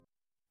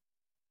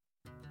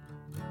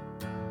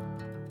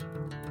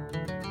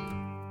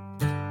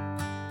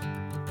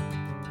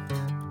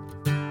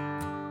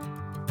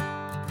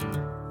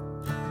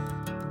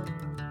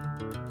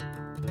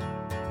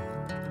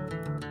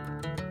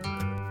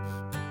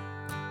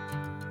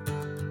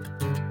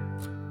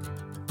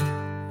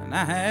And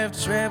I have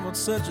traveled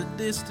such a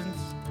distance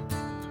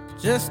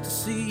just to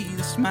see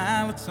the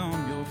smile that's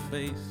on your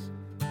face.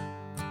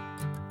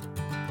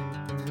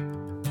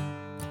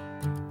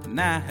 And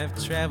I have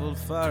traveled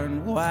far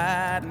and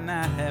wide, and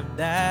I have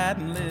died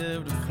and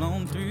lived and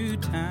flown through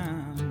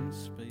time and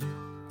space.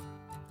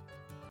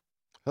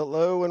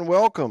 Hello and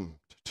welcome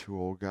to Two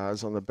Old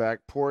Guys on the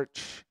Back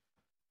Porch.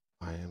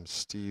 I am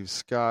Steve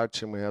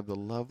Scotch, and we have the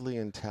lovely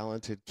and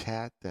talented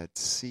Cat, that's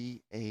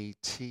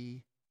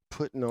C-A-T,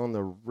 putting on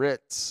the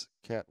Ritz.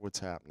 Cat, what's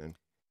happening?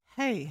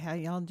 Hey, how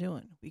y'all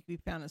doing? We can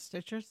be found on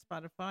Stitcher,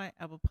 Spotify,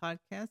 Apple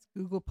Podcasts,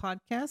 Google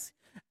Podcasts,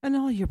 and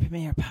all your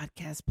premier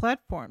podcast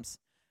platforms.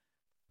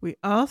 We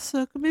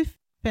also can be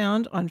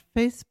found on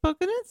Facebook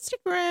and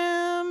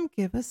Instagram.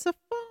 Give us a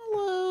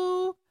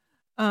follow.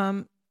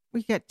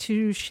 We got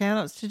 2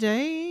 shout-outs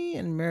today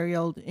in merry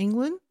old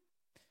England.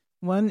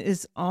 One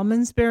is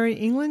Almondsbury,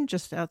 England,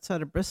 just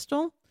outside of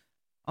Bristol.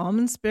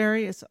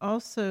 Almondsbury is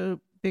also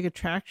big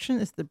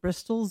attraction is the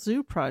Bristol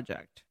Zoo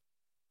Project.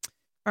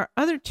 Our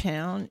other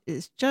town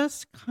is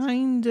just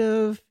kind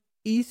of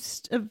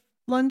east of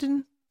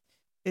London.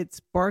 It's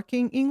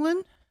Barking,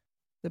 England.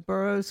 The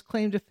borough's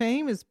claim to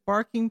fame is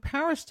Barking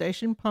Power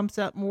Station pumps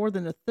out more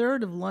than a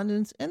third of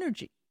London's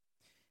energy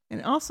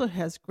and also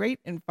has great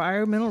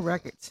environmental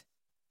records.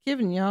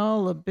 Giving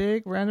y'all a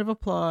big round of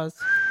applause.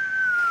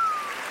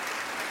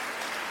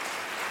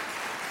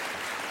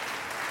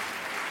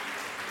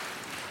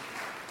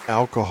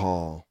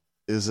 Alcohol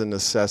is a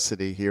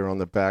necessity here on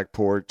the back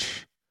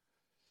porch.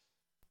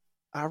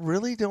 I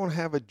really don't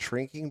have a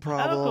drinking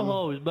problem.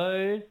 Alcohol is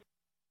bad.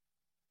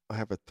 I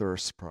have a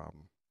thirst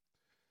problem.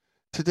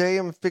 Today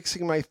I'm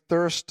fixing my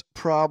thirst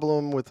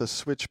problem with a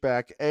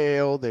Switchback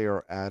Ale. They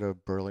are out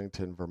of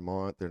Burlington,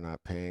 Vermont. They're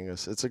not paying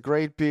us. It's a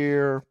great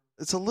beer.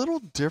 It's a little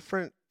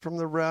different from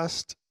the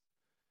rest,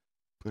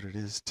 but it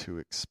is too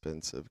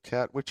expensive.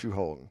 Kat, what you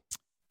holding?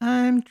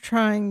 I'm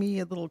trying me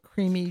a little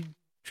creamy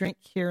drink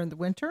here in the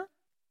winter.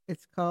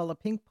 It's called a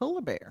pink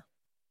polar bear.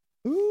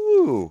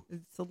 Ooh.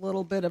 It's a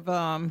little bit of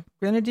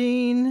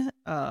grenadine,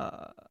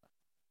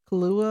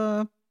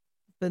 Kahlua,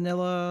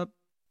 vanilla,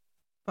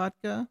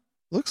 vodka.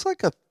 Looks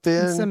like a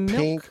thin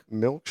pink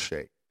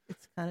milkshake.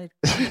 It's kind of.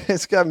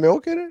 It's got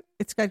milk in it?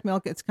 It's got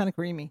milk. It's kind of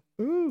creamy.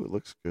 Ooh, it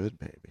looks good,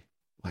 baby.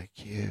 Like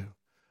you.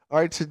 All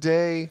right,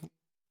 today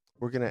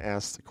we're going to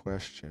ask the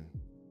question,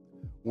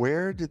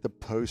 where did the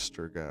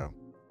poster go?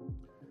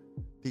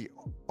 The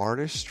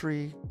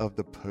artistry of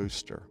the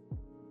poster.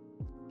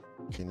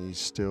 Can you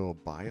still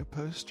buy a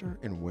poster,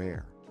 and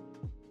where?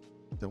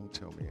 Don't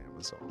tell me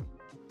Amazon.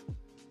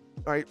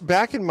 All right,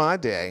 back in my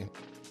day,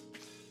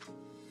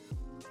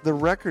 the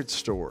record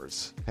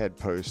stores had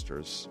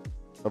posters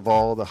of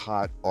all the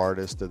hot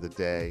artists of the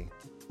day.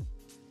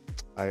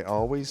 I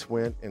always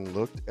went and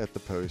looked at the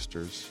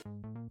posters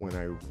when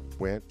I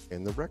went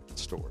in the record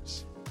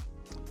stores.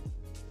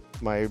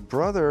 My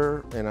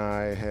brother and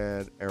I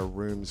had our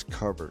rooms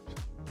covered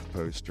with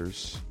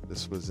posters.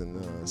 This was in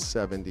the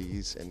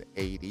 70s and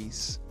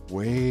 80s,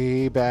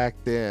 way back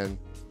then.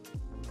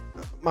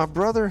 My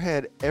brother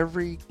had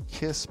every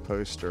Kiss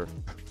poster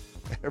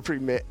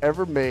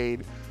ever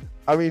made.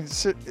 I mean,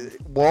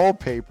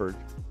 wallpapered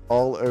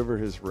all over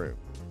his room.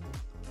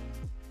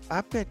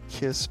 I bet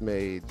Kiss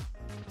made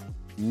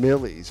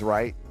millies,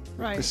 right?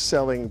 Right. For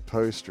selling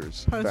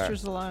posters.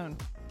 Posters alone.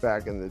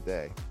 Back in the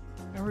day.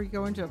 Remember you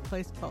going to a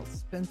place called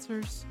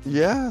Spencer's?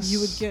 Yes.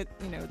 You would get,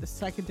 the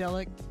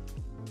psychedelic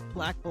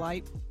black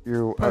light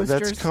That's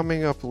posters.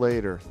 coming up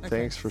later. Okay.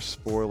 Thanks for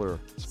spoiler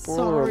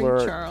Sorry,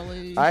 alert.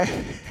 Charlie. I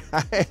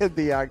had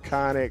the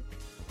iconic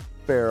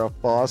Farrah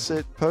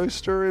Fawcett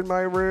poster in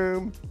my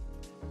room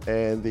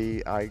and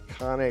the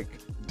iconic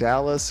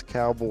Dallas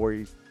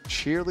Cowboy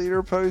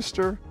cheerleader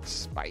poster.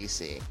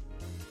 Spicy.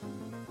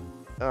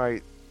 All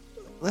right,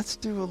 let's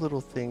do a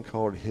little thing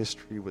called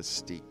History with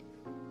Steve.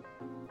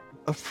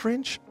 A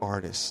French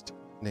artist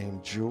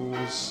named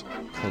Jules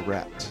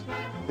Claret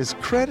is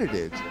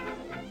credited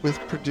with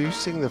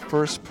producing the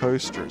first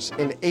posters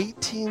in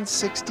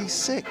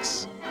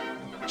 1866.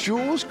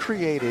 Jules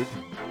created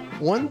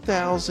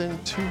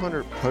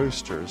 1,200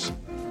 posters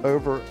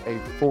over a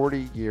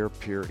 40-year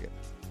period.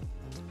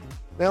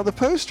 Now, the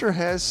poster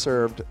has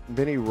served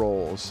many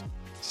roles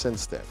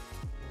since then.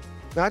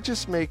 Not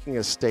just making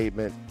a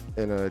statement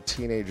in a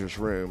teenager's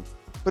room,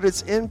 but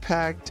its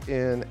impact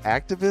in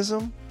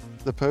activism.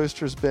 The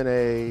poster's been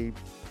a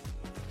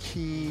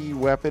key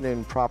weapon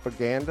in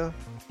propaganda.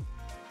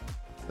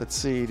 Let's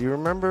see, do you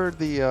remember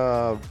the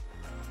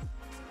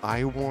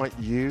I Want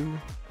You?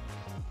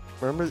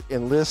 Remember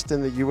Enlist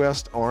in the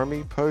U.S.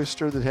 Army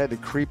poster that had the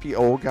creepy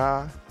old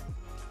guy?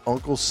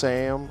 Uncle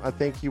Sam, I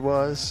think he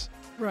was.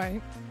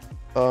 Right.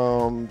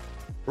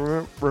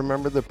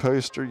 Remember the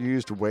poster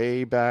used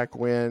way back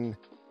when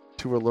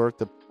to alert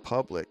the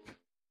public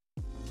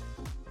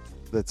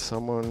that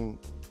someone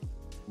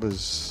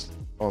was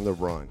on the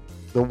run?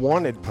 The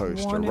wanted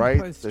poster, right?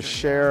 Poster. The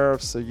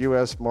sheriffs, the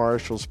U.S.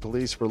 Marshals,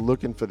 police were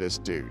looking for this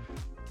dude.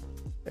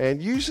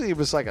 And usually it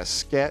was like a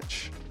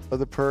sketch of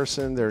the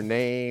person, their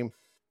name,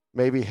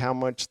 maybe how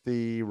much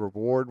the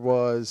reward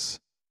was.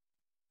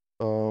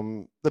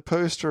 The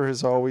poster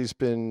has always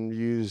been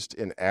used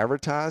in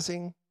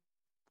advertising.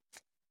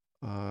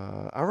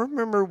 I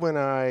remember when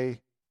I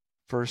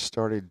first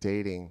started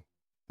dating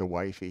the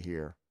wifey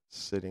here,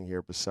 sitting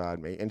here beside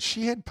me, and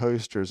she had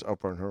posters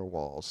up on her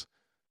walls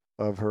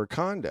of her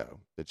condo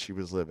that she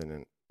was living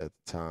in at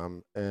the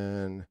time.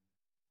 And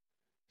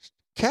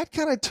Kat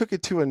kind of took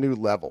it to a new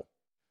level.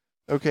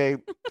 Okay.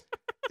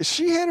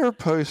 She had her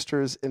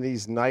posters in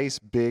these nice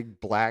big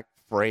black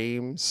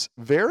frames,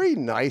 very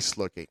nice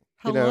looking.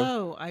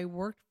 Hello, I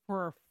worked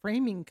for a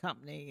framing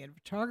company and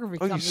photography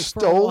Oh, you company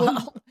stole for a them?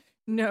 while.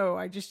 No,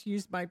 I just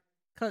used my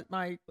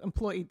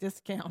employee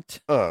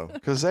discount. Oh,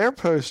 because their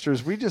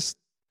posters, we just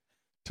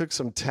took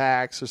some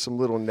tacks or some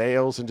little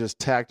nails and just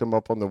tacked them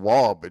up on the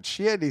wall. But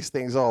she had these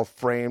things all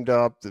framed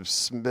up, the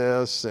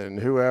Smiths and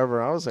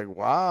whoever. I was like,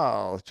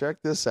 wow, check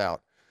this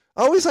out.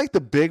 I always like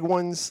the big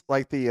ones,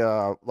 like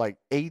the like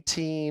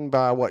 18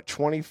 by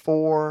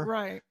 24,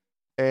 Right.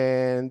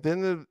 and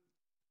then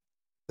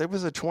there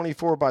was a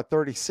 24 by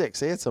 36.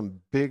 They had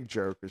some big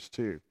jokers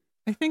too.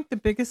 I think the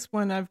biggest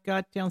one I've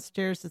got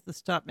downstairs is the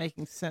Stop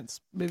Making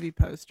Sense movie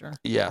poster.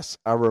 Yes,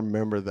 I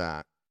remember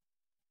that.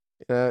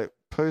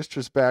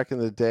 Posters back in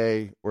the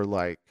day were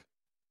like,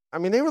 I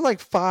mean, they were like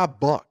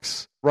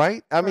 $5,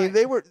 right? I mean,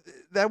 Right.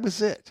 that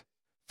was it.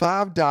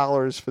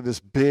 $5 for this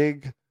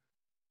big,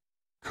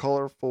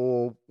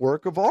 colorful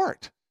work of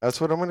art.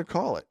 That's what I'm going to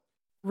call it.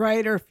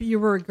 Right, or if you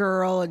were a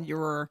girl and you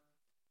were,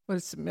 what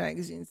is some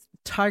magazines?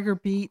 Tiger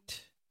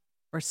Beat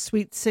or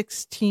Sweet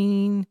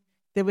 16,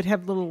 they would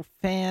have little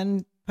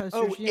fan posters.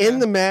 Oh, in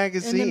the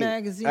magazine. In the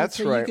magazine. That's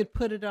so right. you could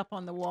put it up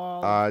on the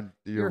wall.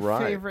 You're your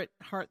right. favorite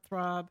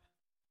heartthrob.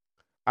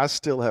 I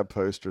still have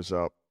posters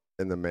up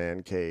in the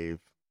man cave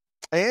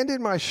and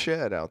in my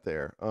shed out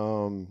there.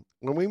 When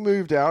we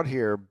moved out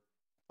here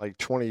like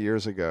 20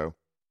 years ago,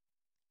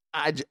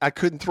 I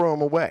couldn't throw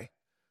them away.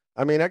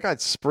 I mean, I got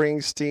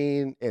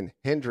Springsteen and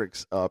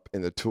Hendrix up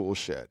in the tool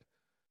shed.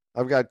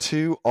 I've got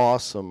 2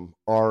 awesome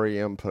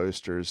REM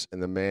posters in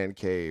the man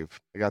cave.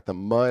 I got the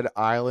Mud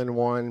Island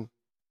one.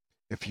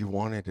 If you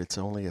want it, it's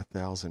only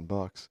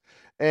 $1,000.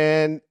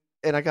 And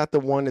I got the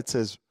one that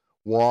says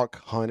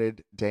Walk,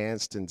 Hunted,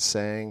 Danced, and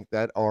Sang.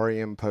 That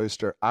REM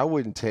poster, I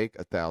wouldn't take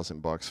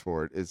 $1,000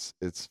 for it.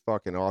 It's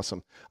fucking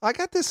awesome. I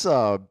got this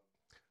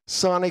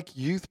Sonic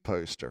Youth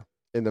poster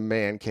in the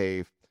man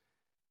cave,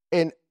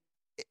 and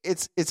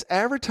it's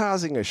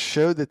advertising a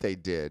show that they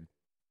did,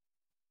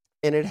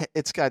 and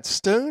it's got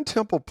Stone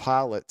Temple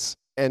Pilots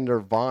and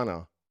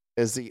Nirvana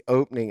as the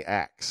opening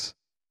acts.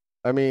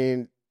 I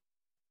mean,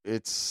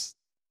 it's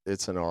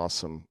an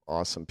awesome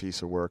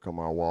piece of work on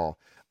my wall.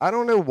 I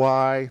don't know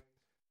why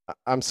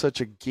I'm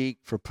such a geek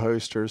for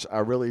posters. I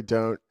really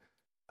don't.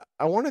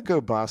 I want to go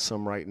buy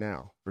some right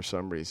now for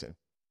some reason.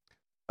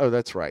 Oh,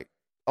 that's right.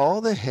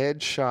 All the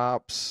head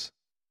shops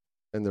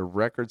and the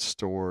record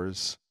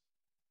stores,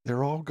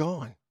 they're all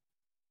gone.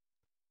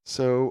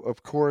 So,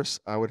 of course,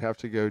 I would have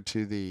to go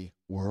to the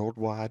World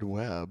Wide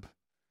Web,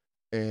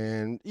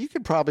 and you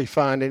could probably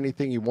find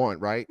anything you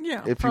want, right?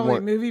 Yeah, if probably you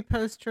want movie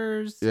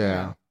posters.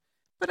 Yeah.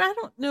 But I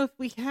don't know if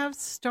we have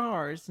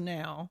stars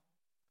now.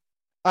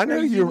 I know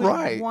where you you're would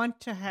right. Want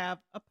to have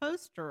a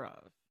poster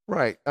of.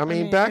 Right. I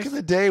mean, back in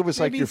the day, it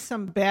was like maybe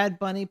some Bad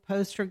Bunny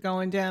poster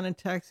going down in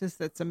Texas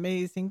that's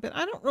amazing, but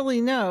I don't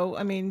really know.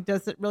 I mean,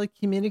 does it really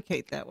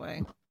communicate that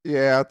way?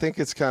 Yeah, I think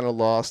it's kind of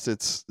lost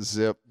its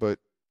zip, but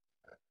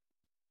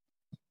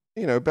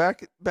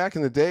back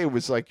in the day, it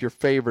was like your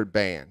favorite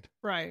band.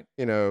 Right.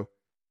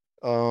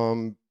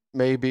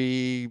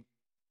 Maybe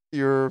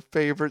your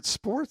favorite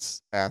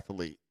sports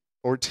athlete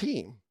or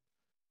team.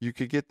 You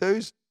could get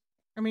those.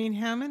 I mean,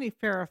 how many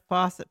Farrah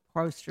Fawcett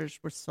posters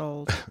were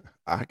sold?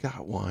 I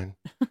got one.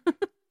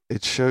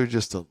 It showed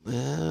just a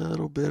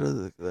little bit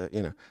of the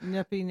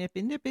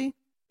Nippy.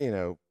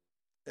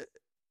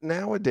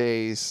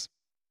 Nowadays,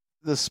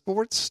 the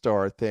sports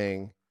star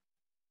thing,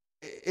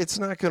 it's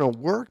not going to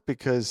work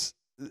because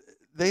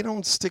they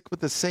don't stick with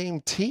the same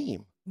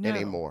team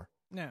anymore.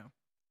 No.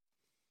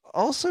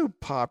 Also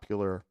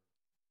popular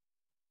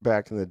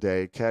back in the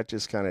day, Kat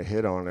just kind of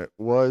hit on it,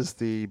 was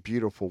the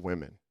beautiful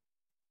women.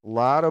 A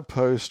lot of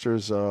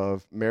posters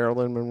of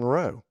Marilyn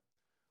Monroe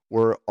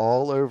were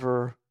all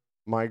over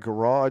my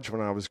garage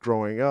when I was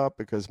growing up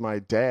because my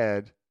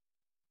dad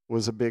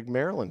was a big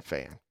Marilyn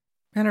fan.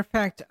 Matter of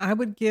fact, I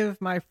would give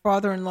my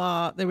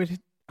father-in-law,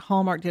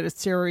 Hallmark did a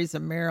series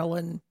of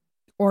Marilyn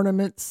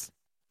ornaments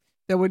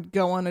that would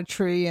go on a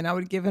tree, and I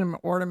would give him an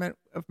ornament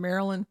of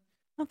Marilyn.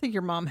 I don't think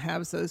your mom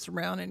has those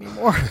around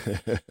anymore.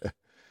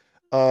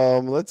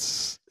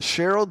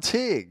 Cheryl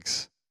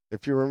Tiggs,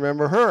 if you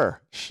remember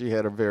her, she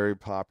had a very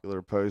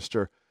popular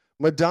poster.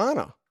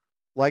 Madonna,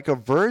 Like a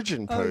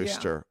Virgin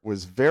poster,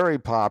 was very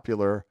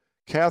popular.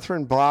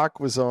 Catherine Bach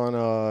was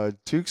on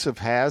Dukes of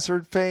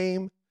Hazzard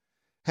fame.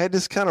 Had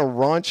this kind of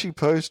raunchy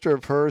poster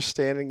of her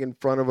standing in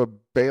front of a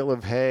bale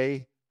of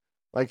hay,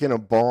 like in a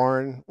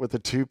barn with a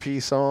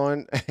 2-piece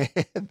on.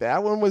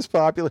 That one was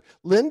popular.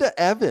 Linda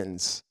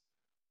Evans,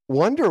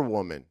 Wonder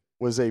Woman,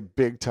 was a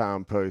big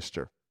time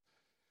poster.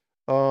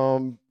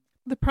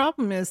 The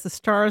problem is the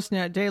stars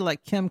nowadays,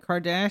 like Kim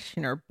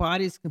Kardashian, her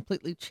body's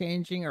completely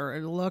changing or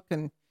her look,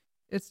 and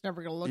it's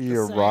never going to look the same.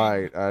 You're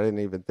right. I didn't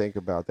even think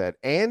about that.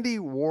 Andy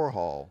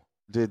Warhol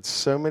did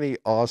so many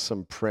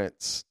awesome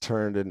prints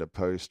turned into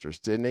posters,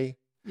 didn't he?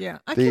 Yeah.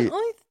 The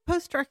only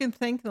poster I can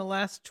think in the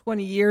last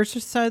 20 years or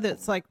so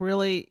that's like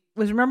really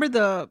was, remember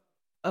the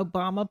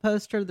Obama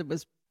poster that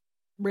was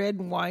red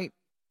and white?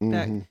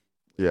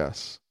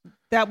 Yes.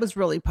 That was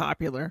really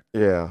popular.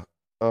 Yeah.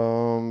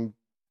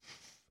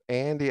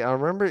 Andy, I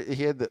remember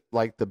he had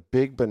the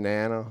big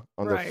banana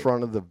on the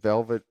front of the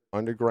Velvet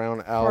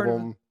Underground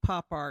album.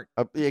 Pop art.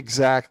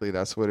 Exactly.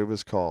 That's what it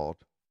was called.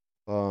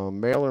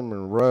 Marilyn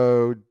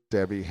Monroe,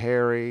 Debbie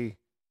Harry,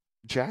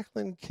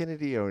 Jacqueline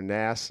Kennedy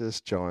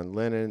Onassis, John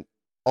Lennon,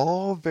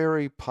 all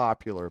very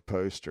popular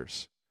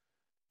posters.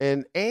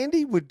 And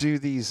Andy would do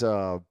these,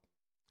 it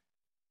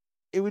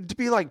would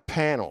be like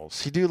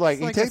panels. He'd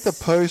take the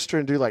poster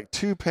and do like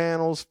 2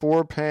 panels,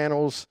 4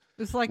 panels.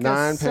 It's like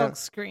a silk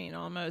screen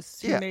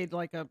almost. He made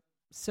like a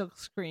silk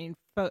screen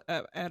out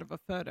of a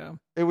photo.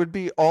 It would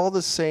be all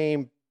the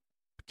same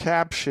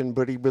caption,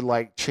 but he would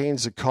like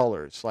change the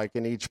colors like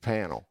in each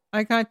panel.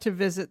 I got to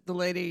visit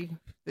the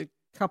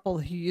couple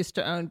who used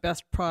to own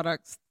Best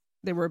Products.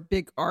 They were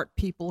big art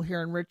people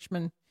here in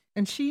Richmond.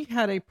 And she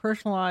had a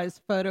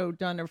personalized photo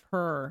done of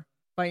her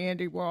by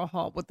Andy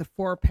Warhol with the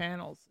 4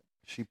 panels.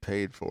 She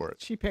paid for it.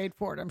 She paid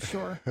for it, I'm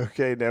sure.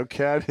 Okay, now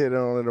Kat hit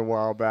on it a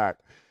while back.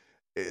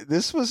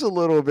 This was a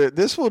little bit,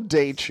 this will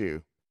date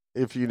you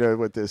if you know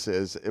what this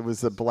is. It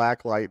was the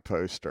black light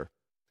poster.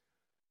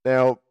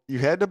 Now, you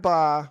had to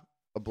buy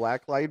a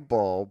black light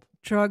bulb.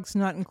 Drugs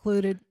not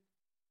included.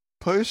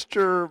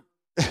 Poster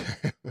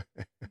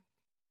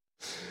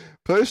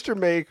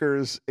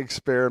makers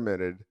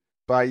experimented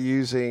by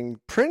using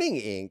printing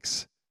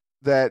inks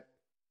that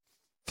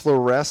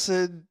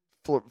fluoresced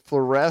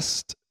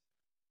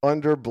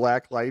under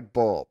black light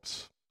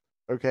bulbs.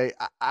 Okay,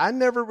 I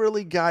never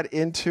really got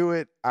into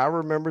it. I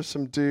remember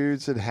some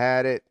dudes that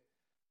had it.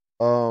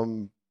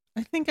 I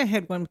think I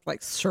had one with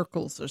like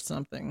circles or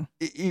something.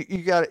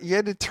 You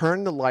had to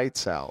turn the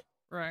lights out.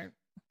 Right.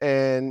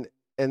 And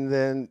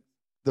then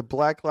the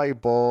black light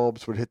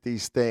bulbs would hit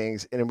these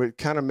things and it would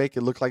kind of make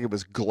it look like it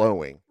was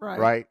glowing.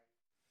 Right.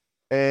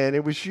 And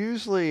it was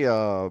usually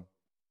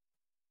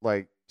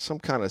like some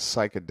kind of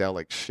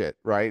psychedelic shit,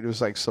 right? It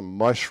was like some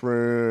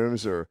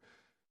mushrooms or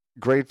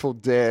Grateful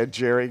Dead,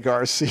 Jerry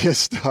Garcia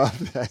stuff.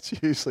 That's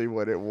usually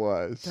what it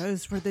was.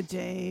 Those were the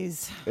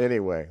days.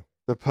 Anyway,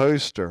 the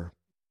poster,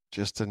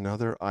 just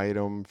another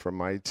item from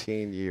my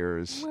teen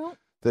years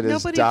that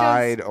has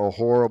died a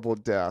horrible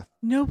death.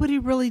 Nobody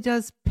really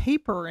does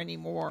paper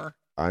anymore.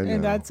 I know.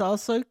 And that's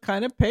also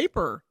kind of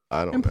paper.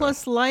 I don't know. And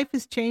plus, life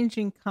is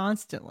changing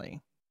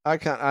constantly.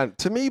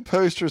 To me,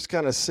 posters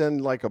kind of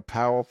send like a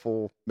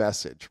powerful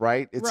message,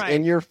 right? It's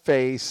in your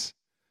face.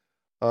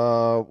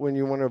 When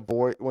you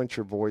want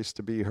your voice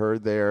to be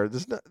heard there.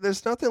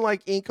 There's nothing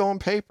like ink on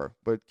paper,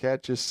 but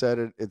Kat just said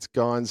it. It's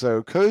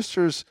gonzo.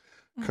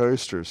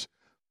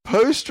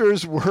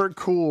 Posters were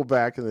cool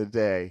back in the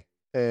day,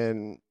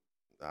 and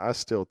I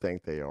still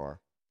think they are.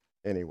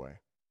 Anyway,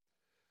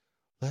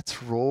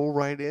 let's roll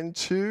right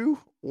into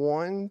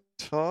one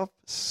tough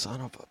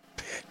son of a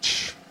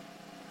bitch.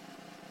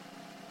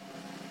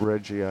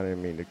 Reggie, I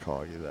didn't mean to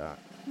call you that.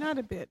 Not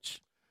a bitch.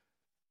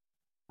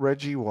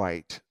 Reggie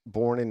White,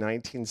 born in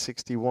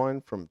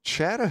 1961 from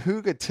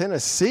Chattanooga,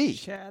 Tennessee.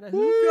 Chattanooga.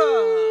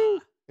 Woo!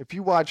 If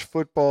you watch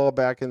football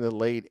back in the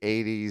late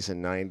 80s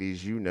and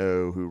 90s, you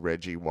know who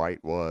Reggie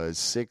White was.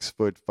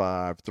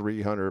 6'5",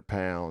 300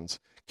 pounds.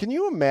 Can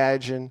you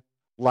imagine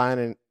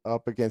lining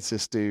up against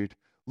this dude,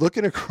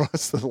 looking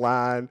across the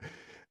line?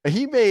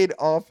 He made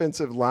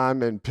offensive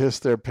linemen piss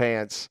their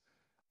pants.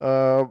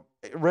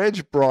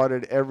 Reg brought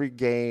it every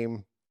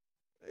game,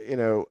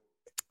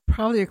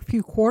 Probably a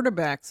few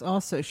quarterbacks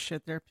also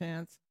shit their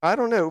pants. I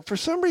don't know. For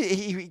some reason,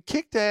 he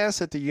kicked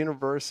ass at the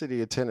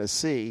University of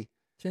Tennessee.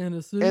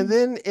 And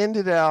then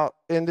ended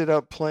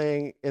up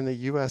playing in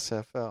the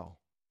USFL,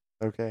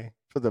 okay,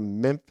 for the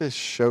Memphis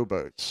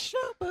Showboats.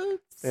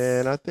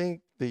 And I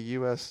think the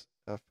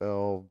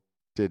USFL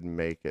didn't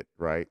make it,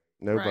 right?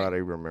 Nobody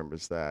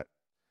remembers that.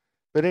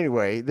 But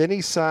anyway, then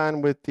he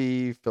signed with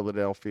the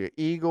Philadelphia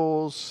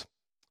Eagles.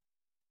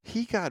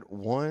 He got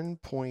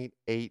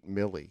 $1.8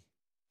 million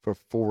for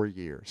 4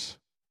 years.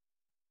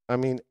 I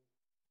mean,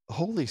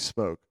 holy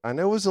smoke. I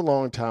know it was a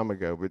long time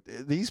ago, but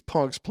these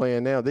punks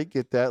playing now, they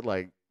get that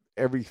like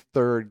every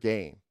third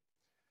game.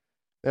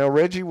 Now,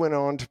 Reggie went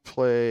on to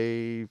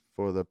play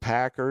for the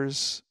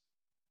Packers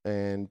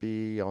and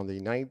be on the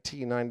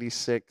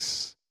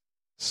 1996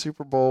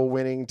 Super Bowl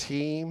winning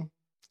team.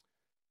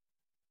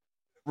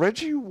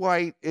 Reggie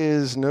White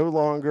is no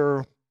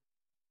longer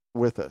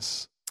with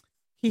us.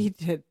 He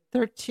did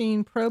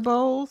 13 Pro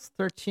Bowls,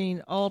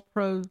 13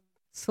 All-Pro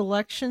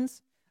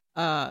selections,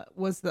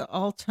 was the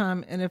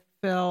all-time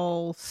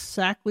NFL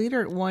sack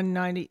leader at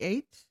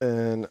 198.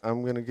 And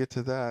I'm going to get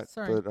to that.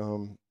 Sorry. But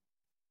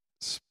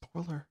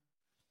spoiler.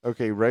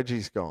 Okay,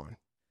 Reggie's gone.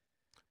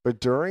 But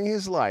during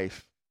his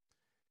life,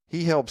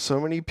 he helped so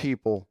many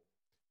people.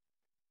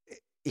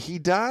 He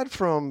died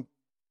from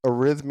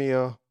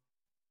arrhythmia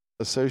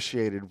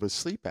associated with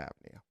sleep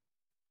apnea.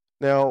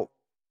 Now,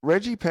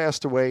 Reggie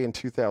passed away in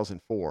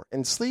 2004,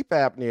 and sleep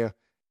apnea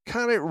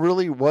kind of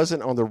really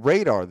wasn't on the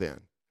radar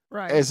then,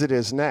 Right. as it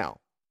is now.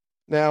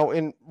 Now,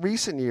 in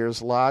recent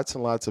years, lots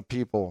and lots of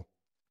people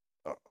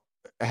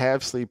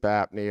have sleep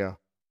apnea,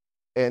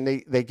 and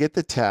they get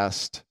the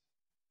test,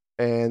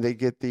 and they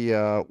get the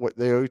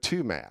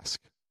O2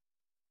 mask.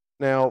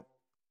 Now,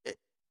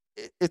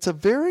 it's a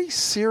very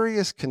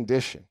serious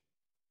condition.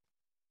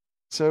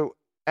 So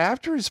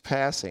after his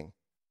passing,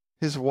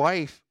 his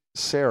wife,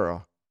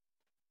 Sarah,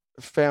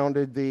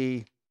 founded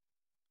the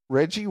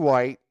Reggie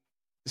White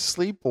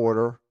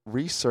Sleep-Order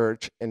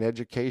Research and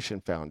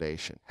Education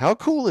Foundation. How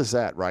cool is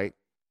that, right?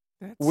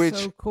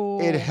 That's so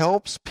cool. It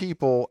helps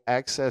people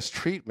access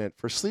treatment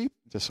for sleep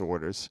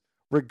disorders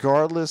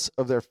regardless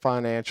of their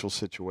financial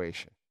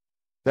situation.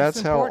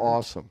 That's how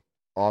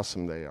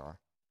awesome they are.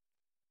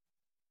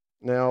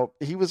 Now,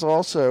 he was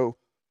also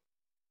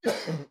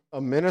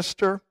a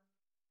minister,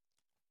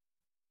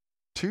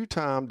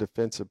 2-time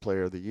Defensive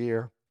Player of the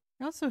Year.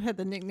 He also had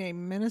the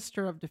nickname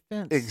Minister of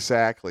Defense.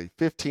 Exactly.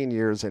 15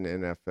 years in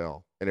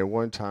NFL. And at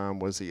one time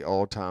was the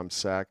all-time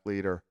sack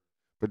leader.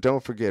 But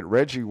don't forget,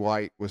 Reggie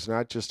White was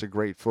not just a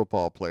great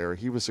football player.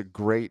 He was a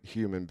great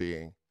human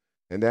being.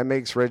 And that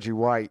makes Reggie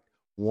White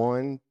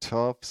one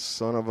tough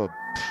son of a...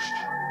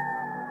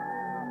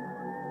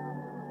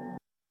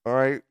 All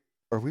right.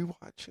 Are we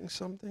watching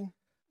something?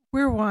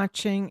 We're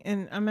watching,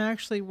 and I'm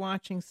actually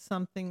watching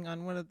something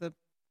on one of the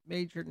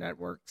major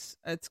networks.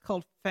 It's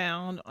called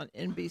Found on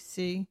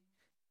NBC.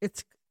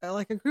 It's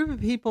like a group of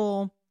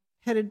people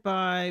headed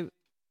by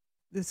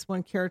this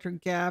one character,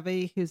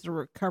 Gabby, who's a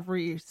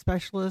recovery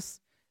specialist.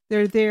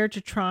 They're there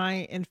to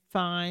try and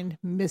find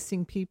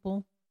missing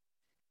people.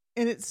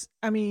 And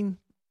and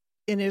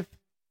if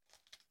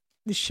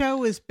the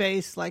show is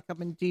based like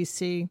up in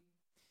DC,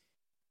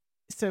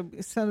 so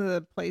some of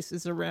the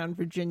places around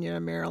Virginia,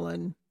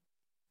 Maryland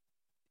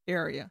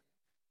area,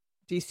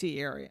 DC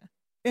area.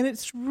 And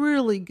it's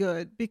really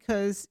good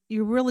because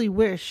you really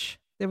wish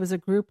there was a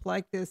group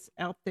like this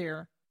out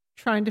there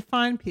trying to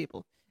find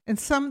people. And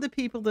some of the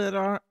people that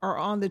are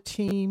on the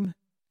team,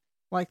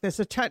 like there's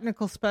a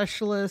technical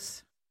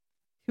specialist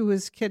who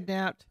was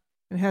kidnapped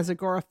and has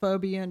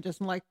agoraphobia and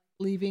doesn't like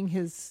leaving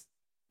his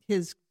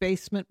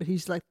basement, but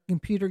he's like a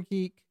computer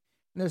geek.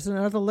 And there's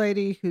another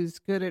lady who's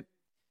good at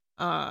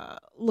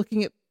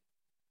looking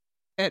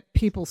at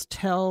people's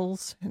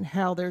tells and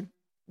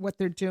what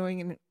they're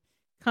doing, and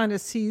kind of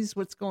sees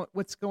what's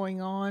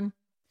going on.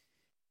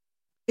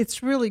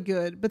 It's really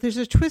good, but there's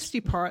a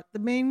twisty part. The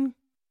main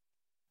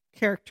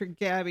character,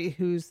 Gabby,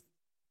 who's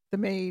the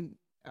main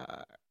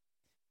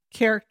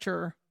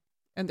character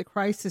and the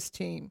crisis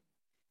team,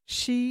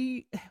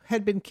 she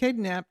had been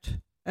kidnapped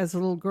as a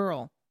little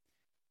girl,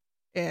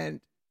 and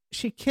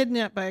she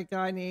kidnapped by a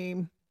guy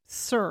named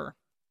Sir.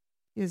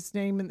 His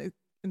name in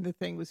the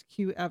thing was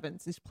Q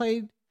Evans. He's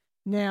played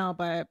now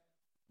by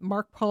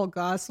Mark Paul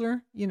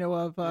Gosselaar,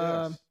 of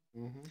Yes.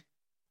 Mm-hmm.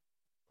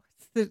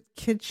 what's the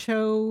kid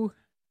show?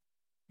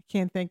 I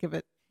can't think of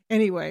it.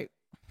 Anyway,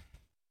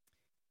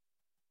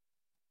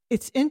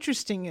 it's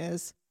interesting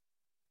is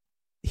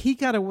he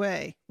got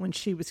away when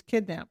she was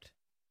kidnapped,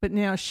 but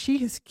now she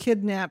has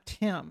kidnapped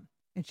him,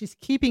 and she's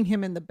keeping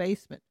him in the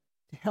basement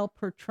to help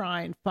her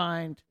try and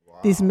find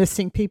these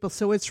missing people.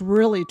 So it's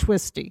really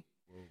twisty.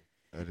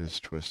 That is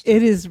twisty.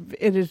 It is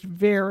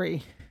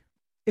very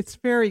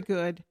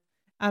good.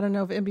 I don't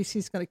know if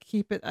NBC's going to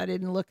keep it. I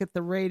didn't look at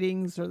the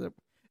ratings or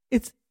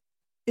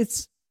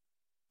it's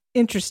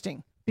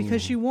interesting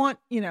because you want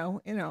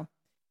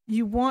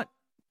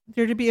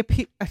there to be a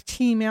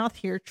team out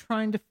here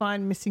trying to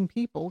find missing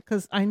people,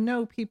 because I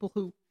know people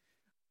who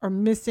are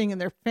missing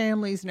and their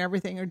families and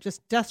everything are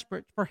just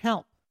desperate for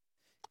help.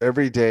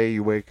 Every day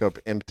you wake up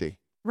empty.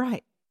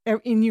 Right.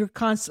 In your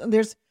constant,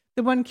 there's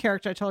the one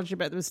character I told you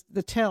about, was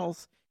the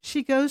Tells.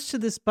 She goes to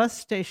this bus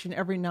station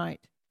every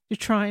night to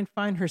try and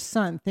find her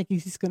son, thinking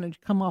he's going to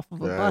come off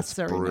of a bus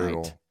every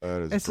night.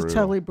 That is it's brutal.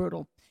 Totally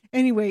brutal.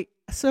 Anyway,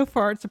 so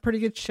far it's a pretty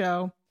good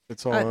show.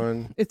 It's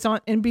on. It's on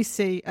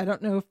NBC. I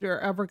don't know if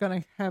they're ever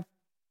going to have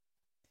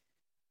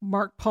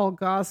Mark Paul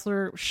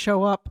Gosselaar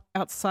show up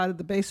outside of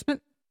the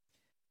basement,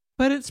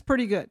 but it's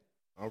pretty good.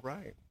 All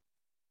right.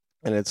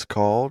 And it's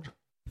called?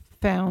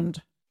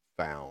 Found.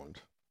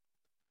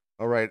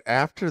 All right.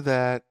 After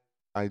that,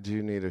 I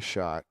do need a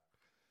shot.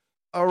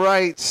 All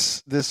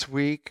right. This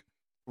week,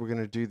 we're going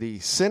to do the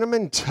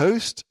cinnamon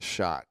toast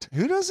shot.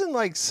 Who doesn't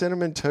like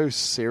cinnamon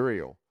toast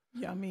cereal?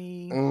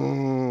 Yummy.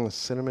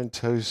 Cinnamon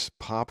toast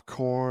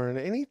popcorn,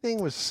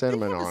 anything with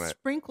cinnamon on it.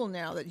 Sprinkle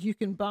now that you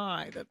can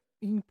buy that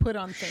you can put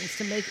on things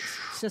to make it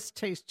just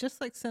taste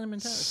just like cinnamon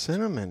toast.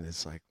 Cinnamon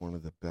is like one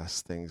of the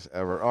best things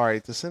ever. All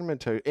right, the cinnamon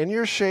toast. In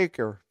your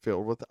shaker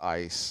filled with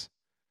ice,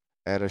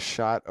 add a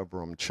shot of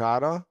rum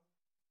chata,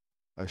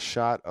 a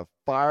shot of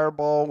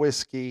Fireball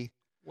whiskey,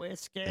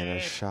 and a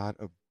shot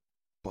of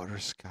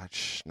butterscotch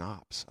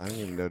schnapps. I didn't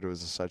even know there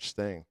was a such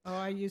thing. Oh,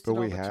 I used But it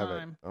all we the have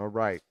time. it. All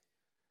right.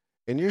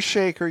 In your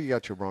shaker, you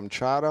got your rum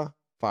chata,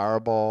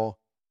 Fireball,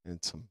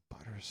 and some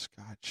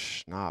butterscotch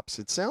schnapps.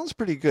 It sounds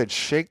pretty good.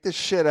 Shake the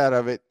shit out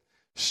of it.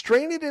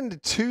 Strain it into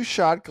 2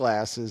 shot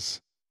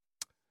glasses.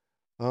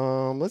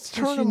 Let's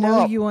turn them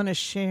up. You want to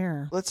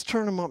share. Let's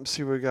turn them up and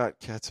see what we got.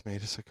 Kat's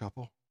made us a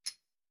couple.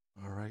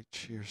 All right.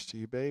 Cheers to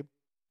you, babe.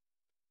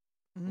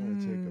 I'm going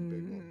to take a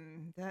big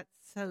one. That's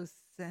so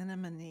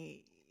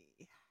cinnamony.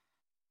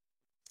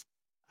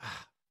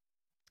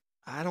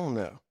 I don't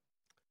know.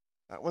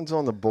 That one's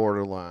on the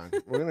borderline.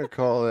 We're going to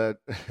call that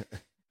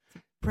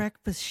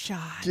Breakfast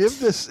shot. give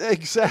this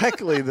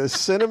exactly the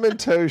cinnamon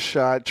toast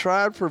shot.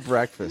 Try it for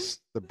breakfast.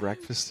 The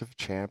breakfast of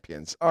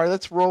champions. All right,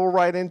 let's roll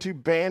right into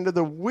band of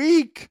the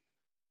week.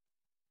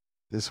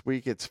 This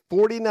week it's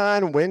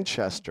 49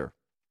 Winchester.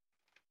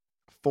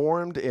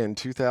 Formed in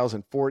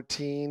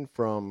 2014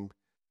 from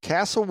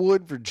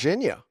Castlewood,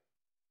 Virginia.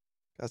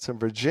 Got some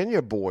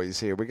Virginia boys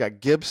here. We got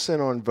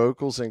Gibson on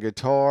vocals and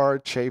guitar,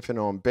 Chafin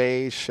on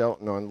bass,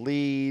 Shelton on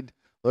lead,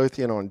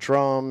 Lothian on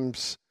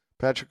drums,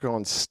 Patrick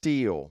on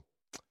steel.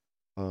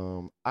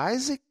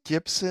 Isaac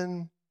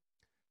Gibson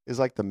is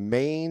like the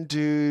main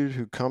dude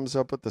who comes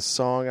up with the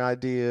song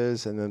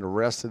ideas, and then the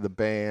rest of the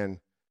band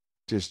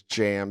just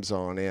jams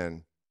on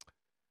in.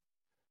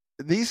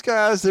 These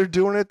guys, they're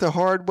doing it the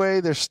hard way.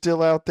 They're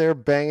still out there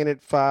banging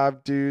it,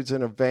 5 dudes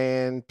in a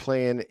van,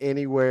 playing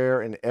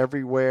anywhere and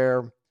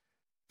everywhere.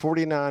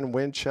 49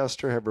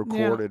 Winchester have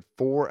recorded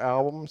 4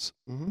 albums.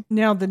 Mm-hmm.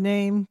 Now, the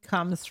name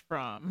comes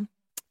from,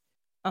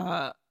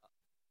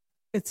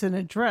 it's an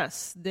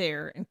address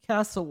there in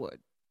Castlewood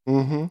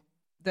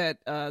that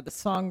the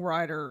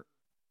songwriter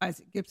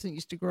Isaac Gibson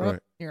used to grow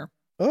up near.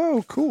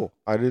 Oh, cool.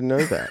 I didn't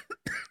know that.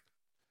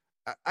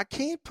 I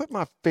can't put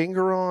my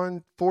finger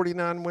on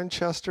 49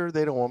 Winchester.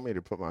 They don't want me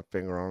to put my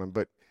finger on them,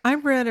 but I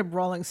read a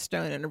Rolling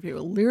Stone interview.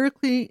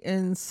 Lyrically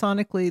and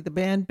sonically, the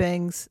band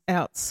bangs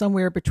out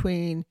somewhere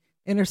between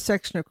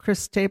intersection of Chris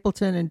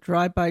Stapleton and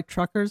Drive-By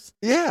Truckers.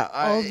 Yeah.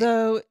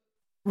 Although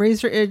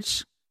razor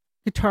edge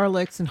guitar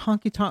licks and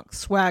honky tonk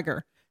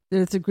swagger that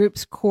is the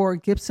group's core,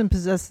 Gibson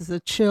possesses a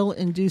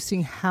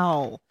chill-inducing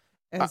howl,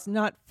 as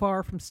not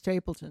far from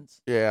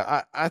Stapleton's.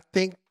 Yeah, I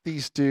think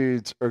these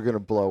dudes are going to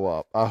blow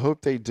up. I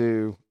hope they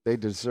do. They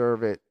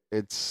deserve it.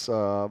 It's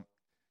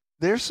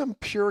there's some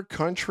pure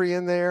country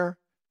in there,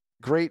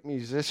 great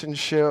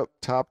musicianship,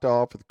 topped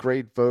off with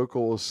great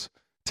vocals.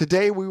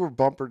 Today we were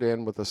bumpered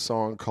in with a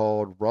song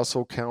called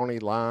Russell County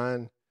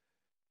Line.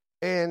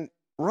 And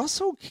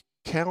Russell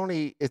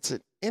County, it's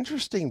an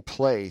interesting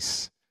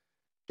place.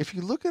 If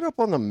you look it up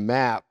on the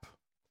map,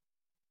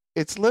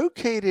 it's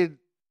located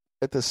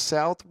at the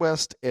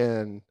southwest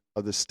end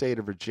of the state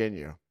of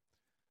Virginia,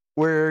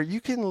 where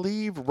you can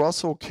leave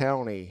Russell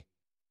County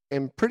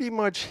and pretty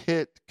much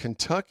hit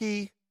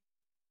Kentucky,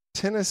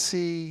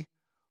 Tennessee,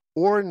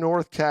 or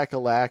North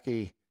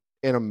Kakalaki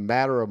in a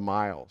matter of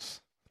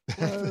miles.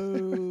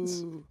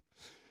 Whoa.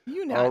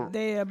 You're not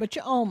there, but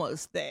you're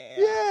almost there.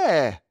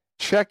 Yeah.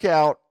 Check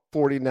out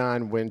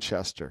 49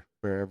 Winchester,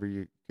 wherever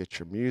you get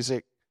your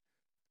music.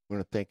 I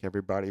want to thank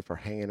everybody for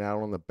hanging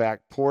out on the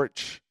back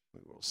porch.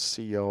 We will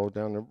see y'all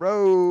down the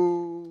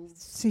road.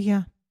 See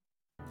ya.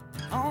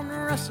 On the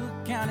Russell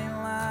County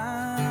line.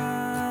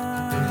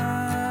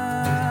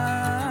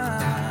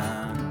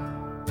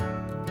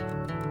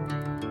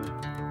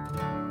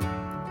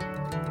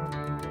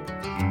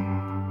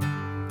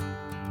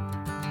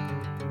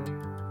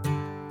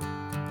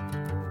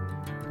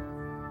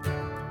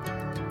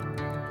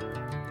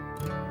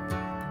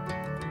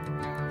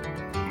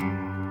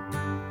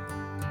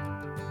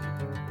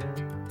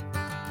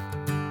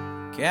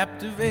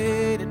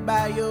 Captivated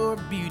by your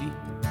beauty,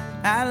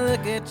 I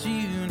look at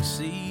you and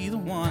see the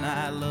one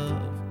I love.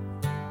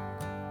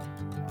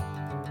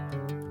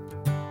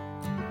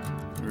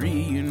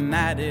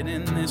 Reunited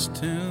in this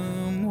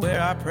tomb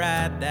where our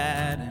pride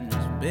died and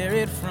was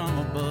buried from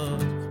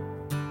above.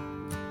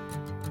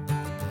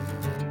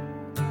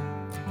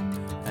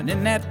 And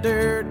in that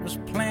dirt was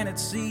planted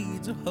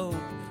seeds of hope.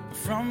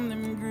 From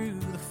them grew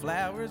the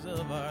flowers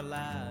of our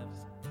lives.